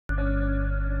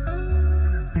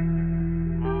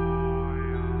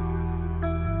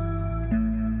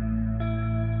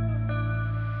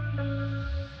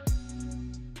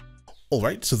All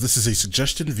right, so this is a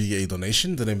suggestion via a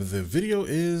donation. The name of the video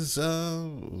is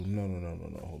no.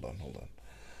 Hold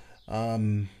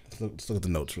on. Let's look at the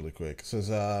notes really quick. It says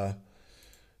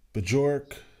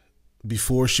Björk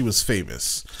before she was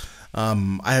famous.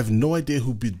 I have no idea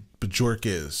who Björk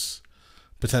is,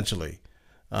 potentially.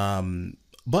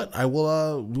 But I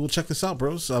will we will check this out,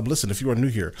 bros. Listen, if you are new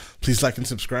here, please like and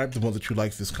subscribe. The more that you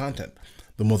like this content,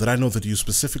 the more that I know that you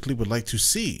specifically would like to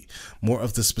see more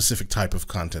of this specific type of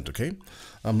content, okay?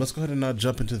 Let's go ahead and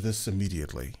jump into this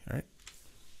immediately, all right?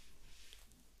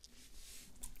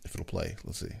 If it'll play,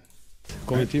 let's see.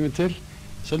 Komið tíminn til,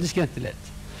 svolítið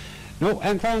skemmtilegt. Nú,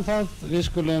 en hvað það? Við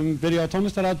skulum byrja á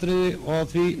tónlistaratriði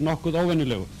og því nokkuð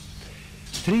óvenjulegu.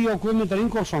 Tríó Guðmundar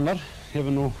Ingólfssonar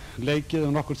hefur nú leikið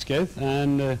nokkurt skeið,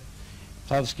 en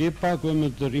það skipa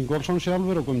Guðmundur Ingólfsson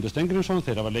sjálfur og Guðmundur Steingrímsson.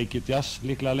 Þeir hafa leikið jazz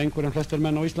líklega lengur en flestir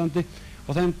menn á Íslandi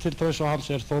og þeim til trauðs og hals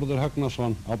Þórður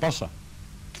Högnason á bassa.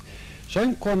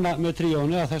 Söngkona með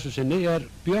tríónu að þessu sinni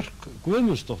Björk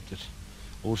Guðmundsdóttir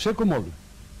úr Sigurmálum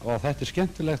og þetta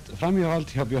skemmtilegt framhjáhald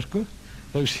hjá Björku.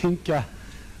 Þau syngja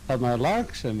þarna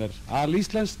lag sem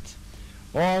alíslenskt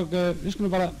og við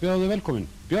skulum bara bjóða þau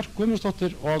velkomin. Björk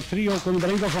Guðmundsdóttir og tríó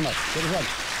Guðmundar Ingólfssonar. Fyrir það.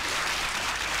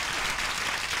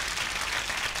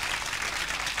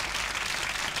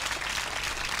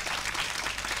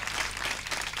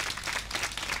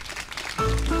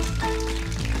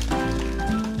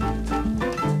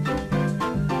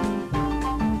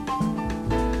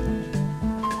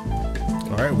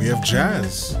 All right, we have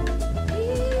jazz.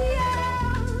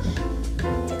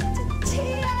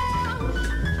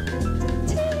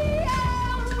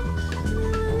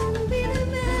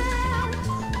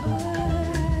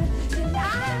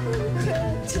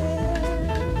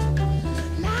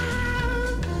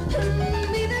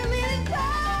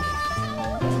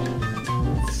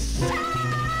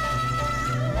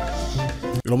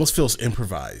 It almost feels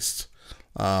improvised.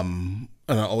 And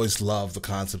I always love the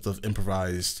concept of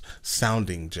improvised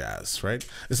sounding jazz, right?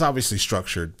 It's obviously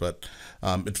structured, but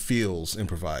it feels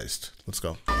improvised. Let's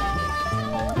go.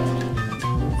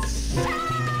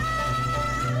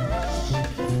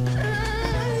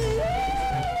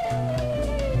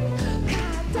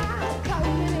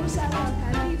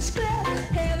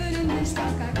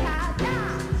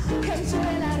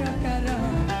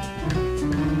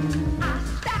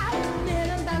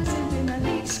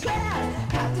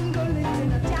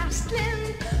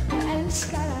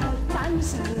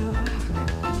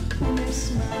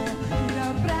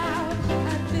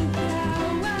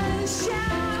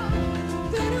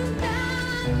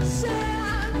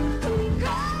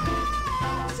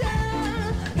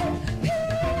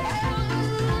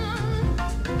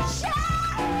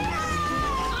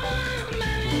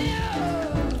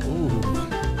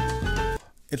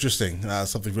 Interesting,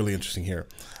 something really interesting here.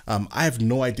 I have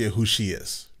no idea who she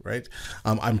is, right?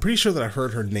 I'm pretty sure that I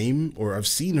heard her name or I've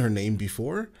seen her name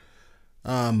before.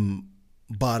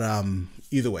 But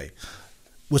either way,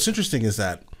 what's interesting is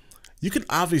that you can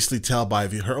obviously tell by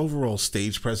her overall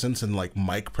stage presence and like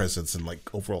mic presence and like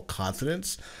overall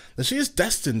confidence that she is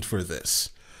destined for this.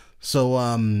 So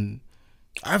I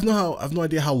have no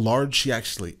idea how large she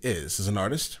actually is as an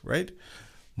artist, right?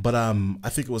 But I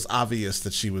think it was obvious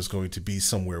that she was going to be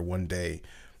somewhere one day,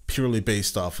 purely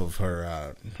based off of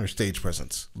her her stage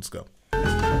presence. Let's go.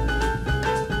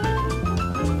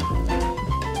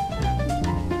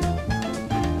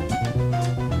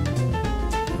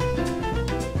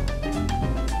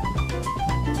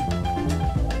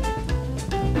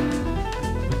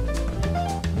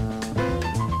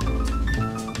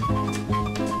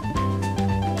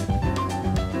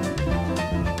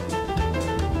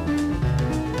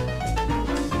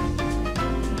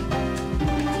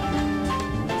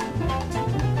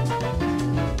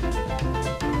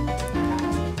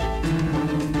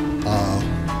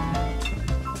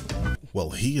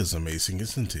 Well, he is amazing,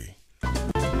 isn't he?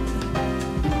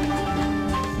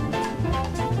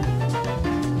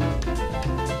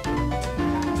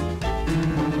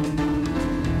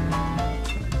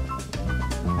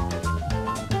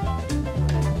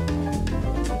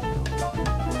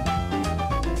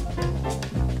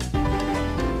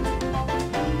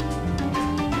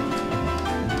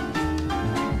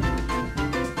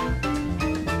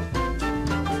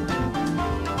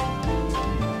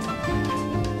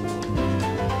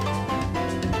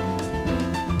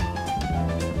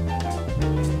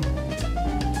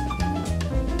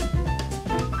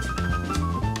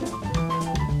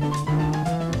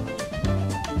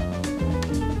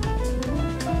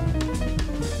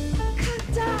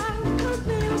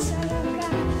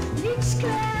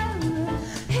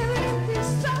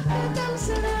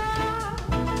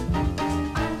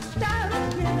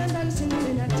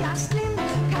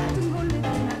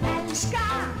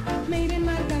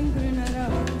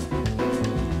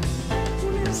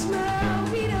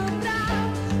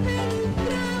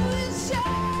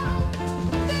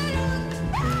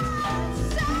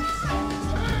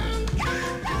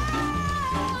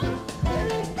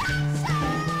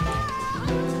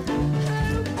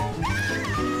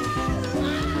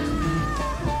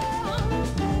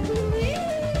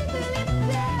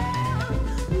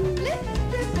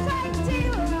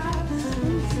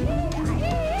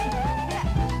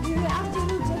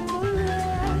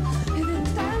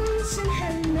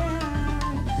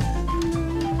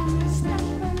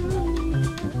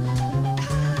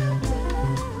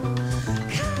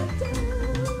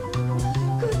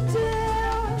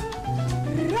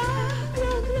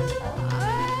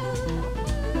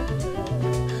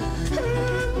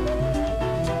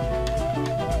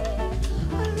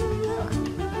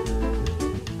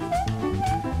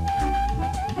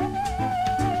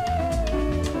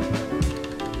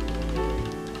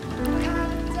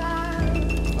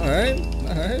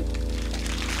 right?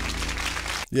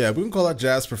 Yeah, we can call that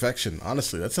jazz perfection.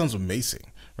 Honestly, that sounds amazing,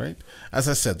 right? As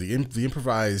I said, the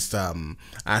improvised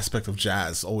aspect of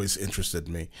jazz always interested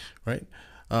me, right?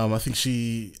 I think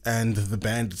she and the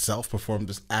band itself performed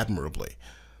this admirably.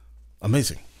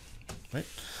 Amazing, right?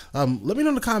 Let me know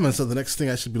in the comments of the next thing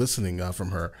I should be listening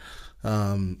from her,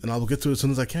 and I will get to it as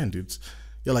soon as I can, dudes.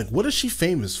 Yeah, like, what is she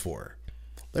famous for?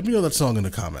 Let me know that song in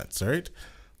the comments, all right?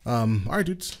 All right,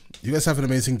 dudes. You guys have an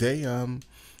amazing day.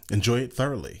 Enjoy it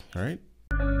thoroughly, all right?